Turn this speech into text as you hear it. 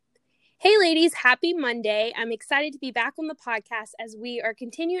ladies. Happy Monday. I'm excited to be back on the podcast as we are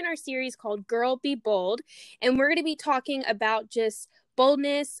continuing our series called Girl Be Bold. And we're going to be talking about just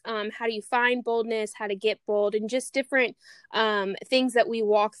boldness, how do you find boldness, how to get bold, and just different things that we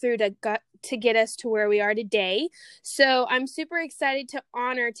walk through to get us to where we are today. So I'm super excited to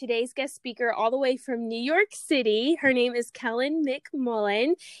honor today's guest speaker all the way from New York City. Her name is Kellen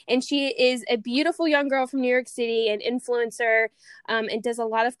McMullen, and she is a beautiful young girl from New York City, an influencer, and does a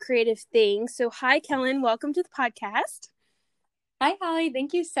lot of creative things. So hi, Kellen. Welcome to the podcast. Hi, Holly.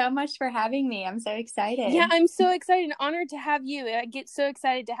 Thank you so much for having me. I'm so excited. Yeah, I'm so excited and honored to have you. I get so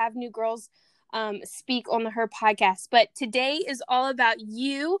excited to have new girls speak on her podcast. But today is all about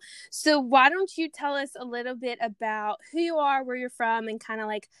you. So why don't you tell us a little bit about who you are, where you're from, and kind of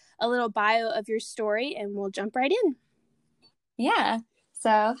like a little bio of your story, and we'll jump right in. Yeah.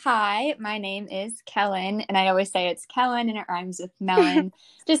 So, hi, my name is Kellen, and I always say it's Kellen, and it rhymes with melon,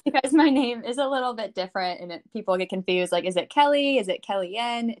 just because my name is a little bit different, and people get confused. Like, is it Kelly? Is it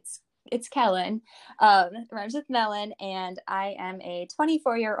Kellyanne? It's Kellen. It rhymes with melon, and I am a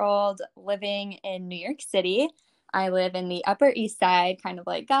 24-year-old living in New York City. I live in the Upper East Side, kind of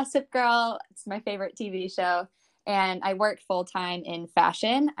like Gossip Girl. It's my favorite TV show, and I work full-time in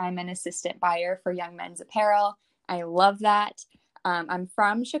fashion. I'm an assistant buyer for young men's apparel. I love that. I'm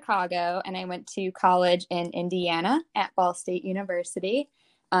from Chicago, and I went to college in Indiana at Ball State University,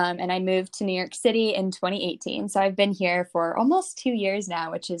 and I moved to New York City in 2018. So I've been here for almost 2 years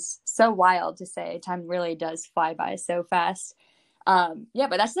now, which is so wild to say. Time really does fly by so fast. But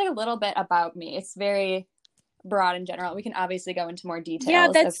that's like a little bit about me. It's very broad in general. We can obviously go into more details. Yeah,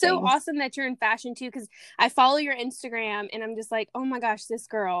 that's so awesome that you're in fashion too, because I follow your Instagram and I'm just like, oh my gosh, this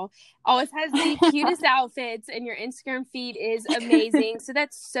girl always has the cutest outfits, and your Instagram feed is amazing. So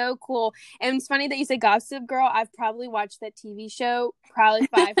that's so cool. And it's funny that you say Gossip Girl. I've probably watched that TV show probably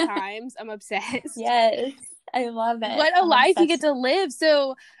 5 times. I'm obsessed. Yes, I love it. What a life you get to live.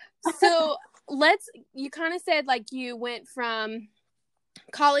 So you kind of said like you went from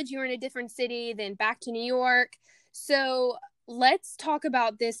college, you were in a different city, then back to New York. So let's talk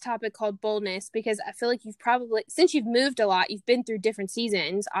about this topic called boldness, because I feel like you've probably, since you've moved a lot, you've been through different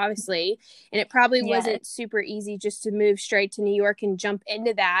seasons, obviously, and it probably wasn't super easy just to move straight to New York and jump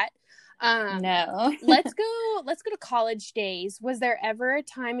into that. No. let's go to college days. Was there ever a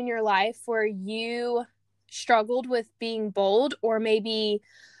time in your life where you struggled with being bold, or maybe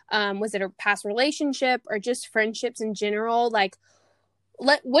was it a past relationship or just friendships in general? Like,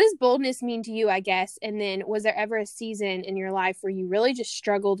 what does boldness mean to you, I guess? And then was there ever a season in your life where you really just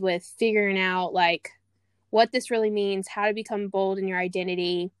struggled with figuring out like what this really means, how to become bold in your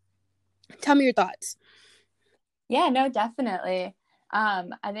identity? Tell me your thoughts. Yeah, no, definitely. I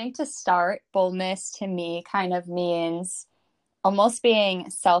think to start, boldness to me kind of means almost being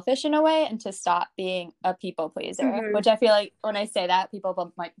selfish in a way, and to stop being a people pleaser, which I feel like when I say that,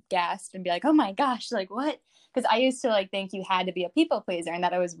 people might gasp and be like, oh my gosh, like what? Because I used to like think you had to be a people pleaser, and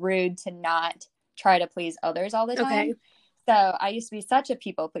that it was rude to not try to please others all the time. Okay. So I used to be such a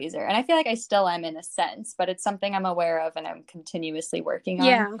people pleaser, and I feel like I still am in a sense, but it's something I'm aware of and I'm continuously working on.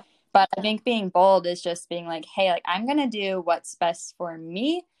 Yeah. But I think being bold is just being like, hey, like I'm going to do what's best for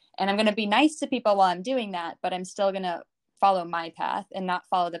me, and I'm going to be nice to people while I'm doing that, but I'm still going to follow my path and not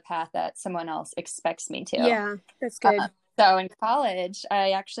follow the path that someone else expects me to. Yeah, that's good. So in college,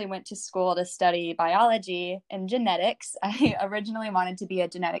 I actually went to school to study biology and genetics. I originally wanted to be a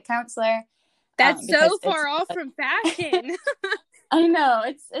genetic counselor. That's so far off from fashion. I know.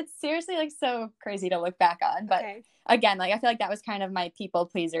 It's seriously like so crazy to look back on. But again, like I feel like that was kind of my people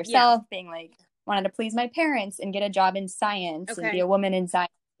pleaser self, being like, wanted to please my parents and get a job in science and be a woman in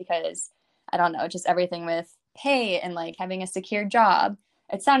science, because I don't know, just everything with pay and like having a secure job.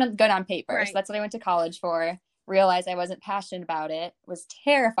 It sounded good on paper. Right. So that's what I went to college for. Realized I wasn't passionate about it, was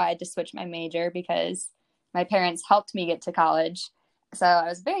terrified to switch my major because my parents helped me get to college. So I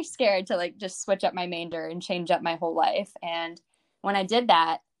was very scared to like just switch up my major and change up my whole life. And when I did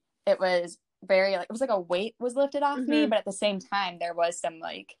that, it was very like, it was like a weight was lifted off me, but at the same time there was some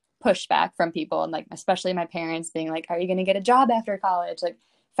like pushback from people, and like especially my parents being like, are you going to get a job after college? Like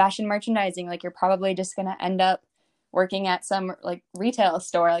fashion merchandising, like you're probably just going to end up working at some like retail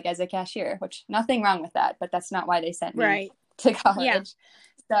store, like as a cashier, which nothing wrong with that, but that's not why they sent me to college. Yeah.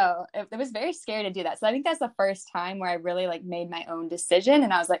 So it was very scary to do that. So I think that's the first time where I really like made my own decision,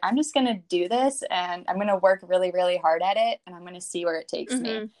 and I was like, I'm just going to do this, and I'm going to work really, really hard at it, and I'm going to see where it takes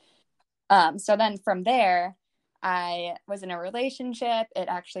me. So then from there, I was in a relationship. It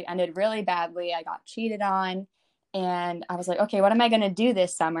actually ended really badly. I got cheated on. And I was like, okay, what am I going to do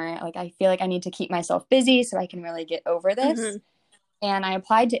this summer? Like, I feel like I need to keep myself busy so I can really get over this. And I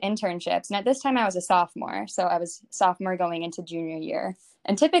applied to internships. And at this time I was a sophomore. So I was sophomore going into junior year.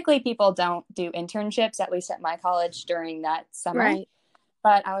 And typically people don't do internships, at least at my college, during that summer. Right.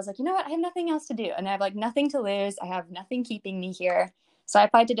 But I was like, you know what? I have nothing else to do. And I have like nothing to lose. I have nothing keeping me here. So I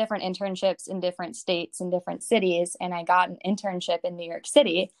applied to different internships in different states and different cities. And I got an internship in New York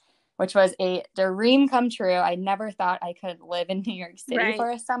City, which was a dream come true. I never thought I could live in New York City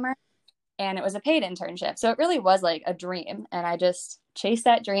for a summer. And it was a paid internship. So it really was like a dream. And I just chased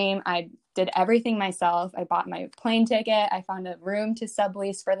that dream. I did everything myself. I bought my plane ticket. I found a room to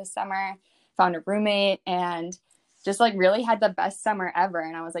sublease for the summer, found a roommate, and just like really had the best summer ever.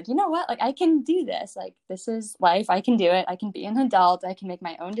 And I was like, you know what? Like I can do this. Like this is life. I can do it. I can be an adult. I can make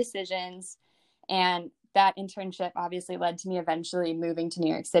my own decisions. And that internship obviously led to me eventually moving to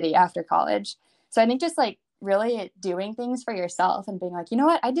New York City after college. So I think just like really doing things for yourself and being like, you know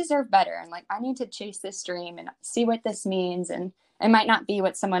what, I deserve better. And like, I need to chase this dream and see what this means. And it might not be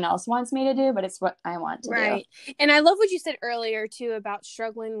what someone else wants me to do, but it's what I want to do. Right. And I love what you said earlier too about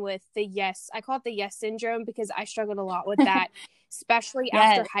struggling with the yes. I call it the yes syndrome because I struggled a lot with that, especially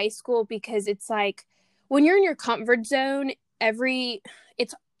after high school, because it's like when you're in your comfort zone,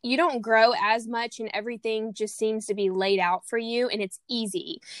 you don't grow as much and everything just seems to be laid out for you and it's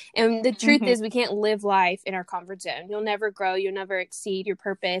easy. And the truth is we can't live life in our comfort zone. You'll never grow. You'll never exceed your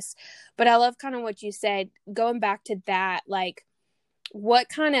purpose. But I love kind of what you said, going back to that, like what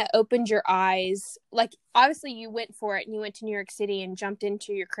kind of opened your eyes? Like obviously you went for it and you went to New York City and jumped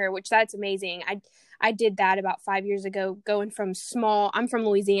into your career, which that's amazing. I did that about 5 years ago, going from I'm from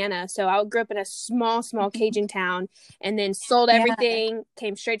Louisiana. So I grew up in a small Cajun town and then sold everything,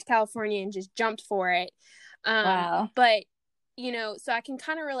 came straight to California and just jumped for it. Wow. But, you know, so I can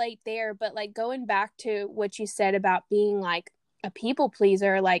kind of relate there, but like going back to what you said about being like a people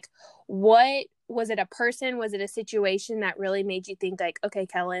pleaser, like what was it, a person? Was it a situation that really made you think like, okay,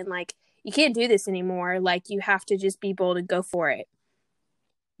 Kellen, like you can't do this anymore. Like you have to just be bold and go for it.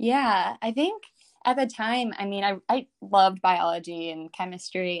 Yeah, I think at the time, I mean, I loved biology and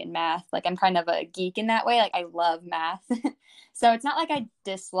chemistry and math. Like I'm kind of a geek in that way. Like I love math. So it's not like I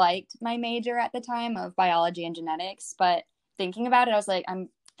disliked my major at the time of biology and genetics, but thinking about it, I was like, I'm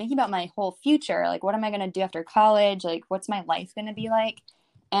thinking about my whole future. Like, what am I going to do after college? Like, what's my life going to be like?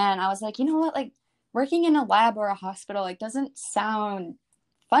 And I was like, you know what? Like working in a lab or a hospital, like doesn't sound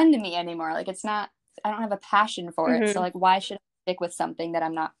fun to me anymore. Like it's not, I don't have a passion for it. So like, why should I stick with something that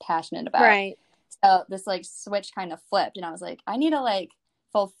I'm not passionate about? Right. So this like switch kind of flipped and I was like, I need to like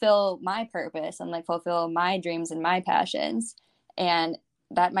fulfill my purpose and like fulfill my dreams and my passions. And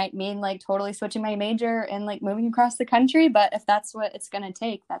that might mean like totally switching my major and like moving across the country. But if that's what it's going to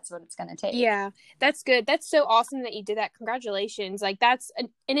take, that's what it's going to take. Yeah, that's good. That's so awesome that you did that. Congratulations. Like and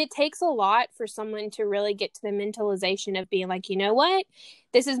it takes a lot for someone to really get to the mentalization of being like, you know what,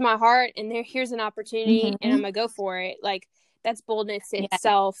 this is my heart and here's an opportunity and I'm going to go for it. Like that's boldness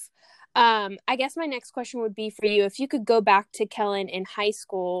itself. I guess my next question would be for you, if you could go back to Kellen in high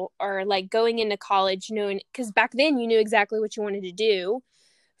school or like going into college, knowing, because back then you knew exactly what you wanted to do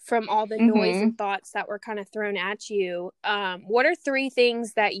from all the noise and thoughts that were kind of thrown at you. What are 3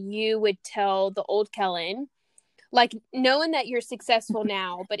 things that you would tell the old Kellen, like knowing that you're successful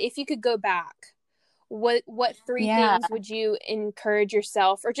now, but if you could go back, what 3 things would you encourage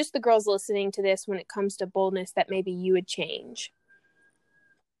yourself or just the girls listening to this when it comes to boldness that maybe you would change?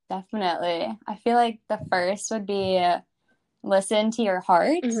 Definitely. I feel like the first would be listen to your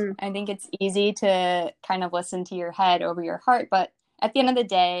heart. I think it's easy to kind of listen to your head over your heart, but at the end of the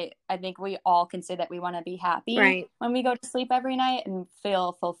day, I think we all can say that we want to be happy when we go to sleep every night and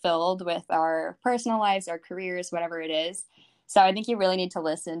feel fulfilled with our personal lives, our careers, whatever it is. So I think you really need to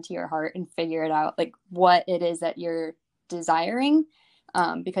listen to your heart and figure it out, like what it is that you're desiring,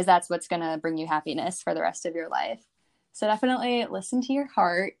 because that's what's going to bring you happiness for the rest of your life. So definitely listen to your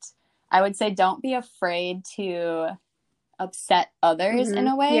heart. I would say don't be afraid to upset others in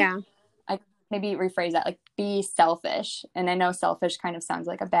a way. Yeah. I maybe rephrase that, like be selfish. And I know selfish kind of sounds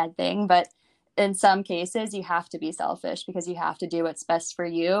like a bad thing, but in some cases you have to be selfish because you have to do what's best for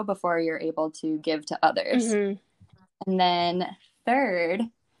you before you're able to give to others. And then third,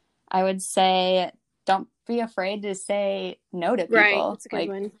 I would say don't be afraid to say no to people. Right, that's a good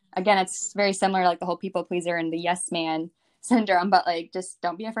one. Again, it's very similar, like the whole people pleaser and the yes man syndrome, but like just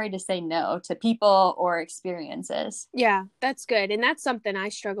don't be afraid to say no to people or experiences. Yeah, that's good. And that's something I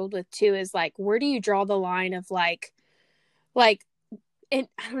struggled with too, is like, where do you draw the line of like, and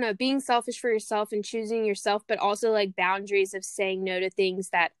I don't know, being selfish for yourself and choosing yourself, but also like boundaries of saying no to things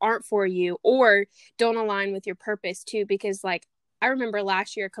that aren't for you or don't align with your purpose too, because like I remember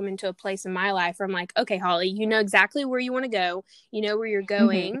last year coming to a place in my life where I'm like, okay, Holly, you know exactly where you want to go. You know where you're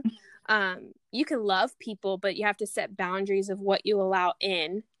going. You can love people, but you have to set boundaries of what you allow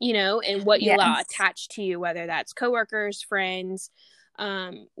in, you know, and what you allow attached to you, whether that's coworkers, friends,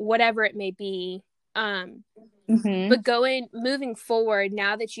 whatever it may be. But moving forward,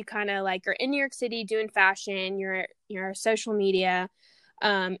 now that you kind of like are in New York City doing fashion, you're a social media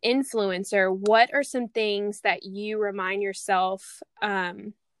influencer, what are some things that you remind yourself,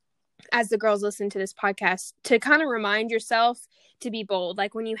 as the girls listen to this podcast, to kind of remind yourself to be bold?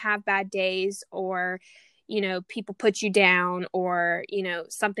 Like when you have bad days, or, you know, people put you down, or, you know,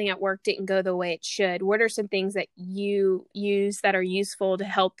 something at work didn't go the way it should. What are some things that you use that are useful to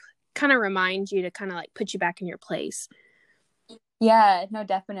help kind of remind you to kind of like put you back in your place? Yeah, no,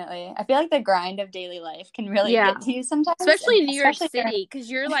 definitely. I feel like the grind of daily life can really get to you sometimes. Especially in New York City, because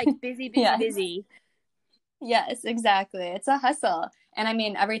you're like busy. Yes, exactly. It's a hustle. And I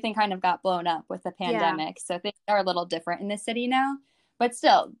mean, everything kind of got blown up with the pandemic. So things are a little different in the city now. But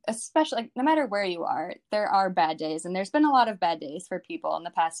still, especially like, no matter where you are, there are bad days. And there's been a lot of bad days for people in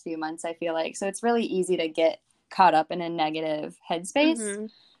the past few months, I feel like. So it's really easy to get caught up in a negative headspace.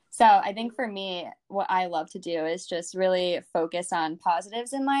 So I think for me, what I love to do is just really focus on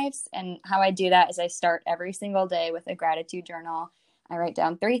positives in life. And how I do that is I start every single day with a gratitude journal. I write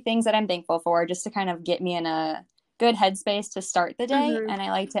down 3 things that I'm thankful for, just to kind of get me in a good headspace to start the day. And I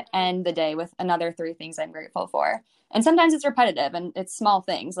like to end the day with another 3 things I'm grateful for. And sometimes it's repetitive and it's small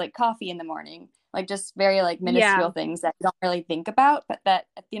things like coffee in the morning, like just very like minuscule things that you don't really think about, but that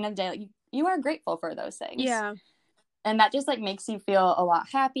at the end of the day, like, you are grateful for those things. Yeah. And that just like makes you feel a lot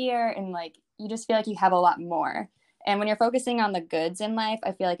happier, and like you just feel like you have a lot more. And when you're focusing on the goods in life,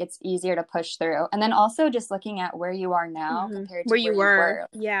 I feel like it's easier to push through. And then also just looking at where you are now compared to where you were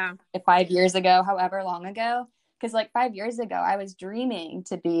 5 years ago, however long ago. Because like 5 years ago, I was dreaming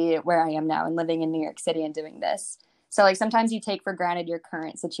to be where I am now and living in New York City and doing this. So like sometimes you take for granted your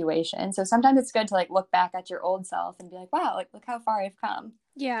current situation. So sometimes it's good to like look back at your old self and be like, wow, like look how far I've come.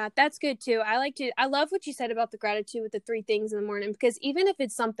 Yeah, that's good too. I love what you said about the gratitude with the 3 things in the morning, because even if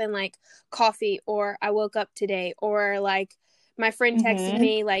it's something like coffee, or I woke up today, or like my friend texted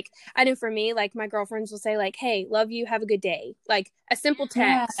me, like I know for me, like my girlfriends will say like, hey, love you, have a good day. Like a simple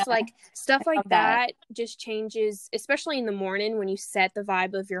text, like stuff like that just changes, especially in the morning when you set the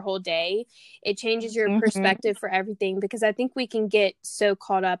vibe of your whole day. It changes your perspective for everything, because I think we can get so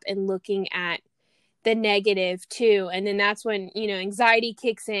caught up in looking at the negative too, and then that's when, you know, anxiety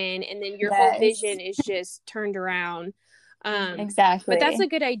kicks in, and then your whole vision is just turned around. Exactly. But that's a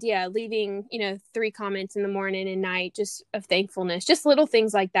good idea, leaving, you know, 3 comments in the morning and night just of thankfulness. Just little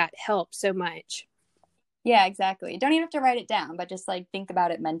things like that help so much. Yeah, exactly. Don't even have to write it down, but just like think about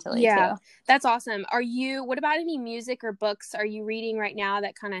it mentally too. That's awesome. What about any music or books are you reading right now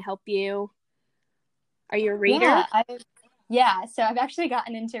that kind of help you? Are you a reader? Yeah, so I've actually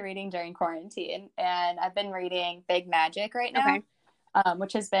gotten into reading during quarantine, and I've been reading Big Magic right now,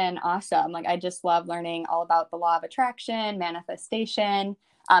 which has been awesome. Like I just love learning all about the law of attraction, manifestation,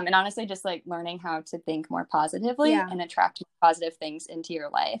 and honestly just like learning how to think more positively and attract positive things into your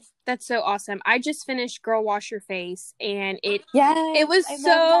life. That's so awesome. I just finished Girl Wash Your Face, and it was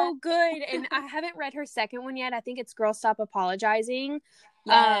so good. And I haven't read her second one yet. I think it's Girl Stop Apologizing.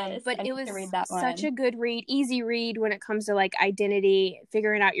 But it was such a good read, easy read when it comes to like identity,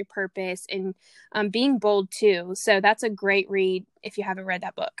 figuring out your purpose, and being bold too. So that's a great read if you haven't read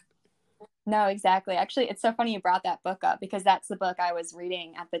that book. No, exactly. Actually, it's so funny you brought that book up, because that's the book I was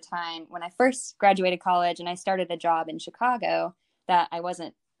reading at the time when I first graduated college and I started a job in Chicago that I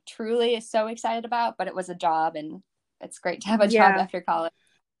wasn't truly so excited about, but it was a job, and it's great to have a job after college.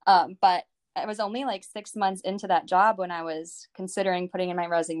 But I was only like 6 months into that job when I was considering putting in my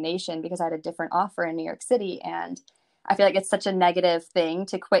resignation, because I had a different offer in New York City. And I feel like it's such a negative thing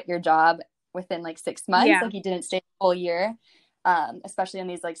to quit your job within like 6 months. Like you didn't stay a full year, especially in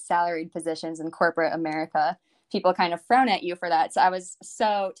these like salaried positions in corporate America. People kind of frown at you for that. So I was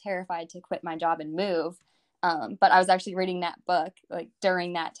so terrified to quit my job and move. But I was actually reading that book like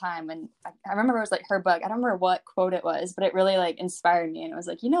during that time, and I remember it was like her book. I don't remember what quote it was, but it really like inspired me, and it was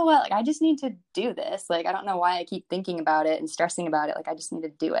like, you know what, like I just need to do this. Like I don't know why I keep thinking about it and stressing about it. Like I just need to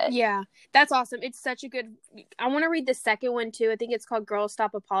do it. Yeah, that's awesome. It's such a good. I want to read the second one too. I think it's called Girl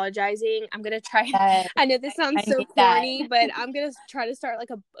Stop Apologizing. I'm gonna try. I know this sounds so corny, but I'm gonna try to start like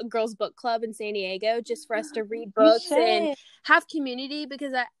a girls book club in San Diego, just for us to read books and have community,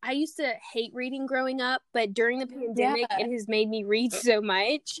 because I used to hate reading growing up, but during the pandemic it has made me read so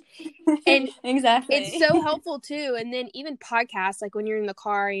much. And exactly, it's so helpful too. And then even podcasts, like when you're in the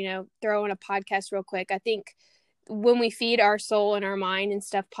car, you know, throw in a podcast real quick. I think when we feed our soul and our mind and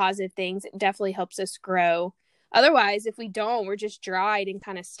stuff positive things, it definitely helps us grow. Otherwise, if we don't, we're just dried and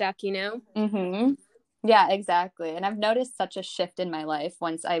kind of stuck, you know? Mm-hmm. Yeah, exactly. And I've noticed such a shift in my life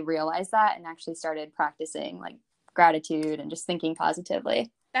once I realized that and actually started practicing like gratitude and just thinking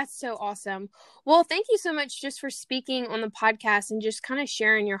positively. That's so awesome. Well, thank you so much just for speaking on the podcast and just kind of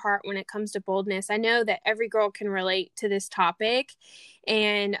sharing your heart when it comes to boldness. I know that every girl can relate to this topic,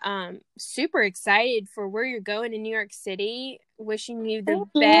 and super excited for where you're going in New York City. Wishing you the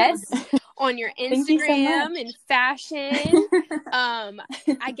best on your Instagram and fashion.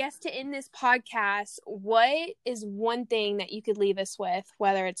 I guess to end this podcast, what is one thing that you could leave us with,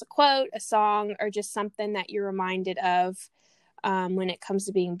 whether it's a quote, a song, or just something that you're reminded of when it comes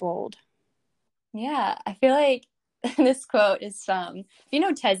to being bold? Yeah, I feel like this quote is from, you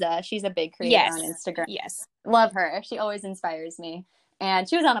know, Teza. She's a big creator on Instagram. Yes. Love her. She always inspires me. And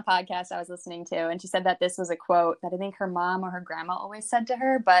she was on a podcast I was listening to, and she said that this was a quote that I think her mom or her grandma always said to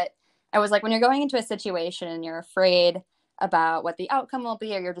her. But I was like, when you're going into a situation and you're afraid about what the outcome will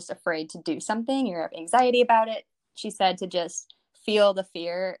be, or you're just afraid to do something, you have anxiety about it, she said to just feel the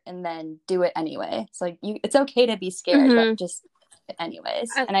fear and then do it anyway. It's like, it's okay to be scared, but just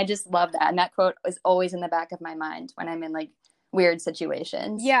anyways. And I just love that. And that quote is always in the back of my mind when I'm in like weird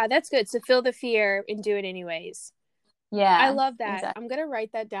situations. Yeah, that's good. So feel the fear and do it anyways. Yeah. I love that. Exactly. I'm going to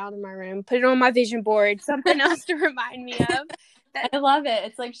write that down in my room, put it on my vision board, something else to remind me of. I love it.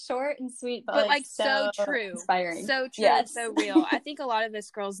 It's like short and sweet, but like so true. Inspiring. So true. Yes. So real. I think a lot of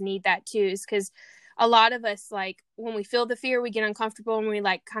us girls need that too, is because a lot of us, like, when we feel the fear, we get uncomfortable and we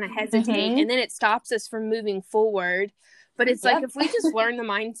like kind of hesitate, and then it stops us from moving forward. But it's like, if we just learn the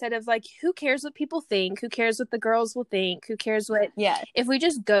mindset of like, who cares what people think? Who cares what the girls will think? Who cares what? Yeah. If we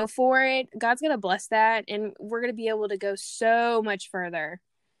just go for it, God's going to bless that. And we're going to be able to go so much further.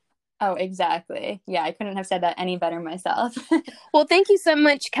 Oh, exactly. Yeah, I couldn't have said that any better myself. Well, thank you so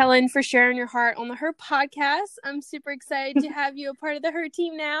much, Kellen, for sharing your heart on the Her podcast. I'm super excited to have you a part of the Her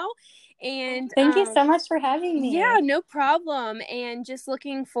team now. And thank you so much for having me. Yeah, no problem. And just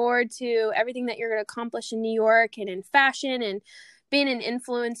looking forward to everything that you're going to accomplish in New York and in fashion and being an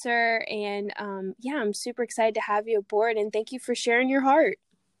influencer. And yeah, I'm super excited to have you aboard. And thank you for sharing your heart.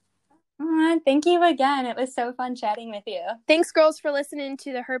 Thank you again. It was so fun chatting with you. Thanks, girls, for listening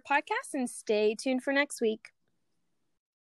to the Her podcast, and stay tuned for next week.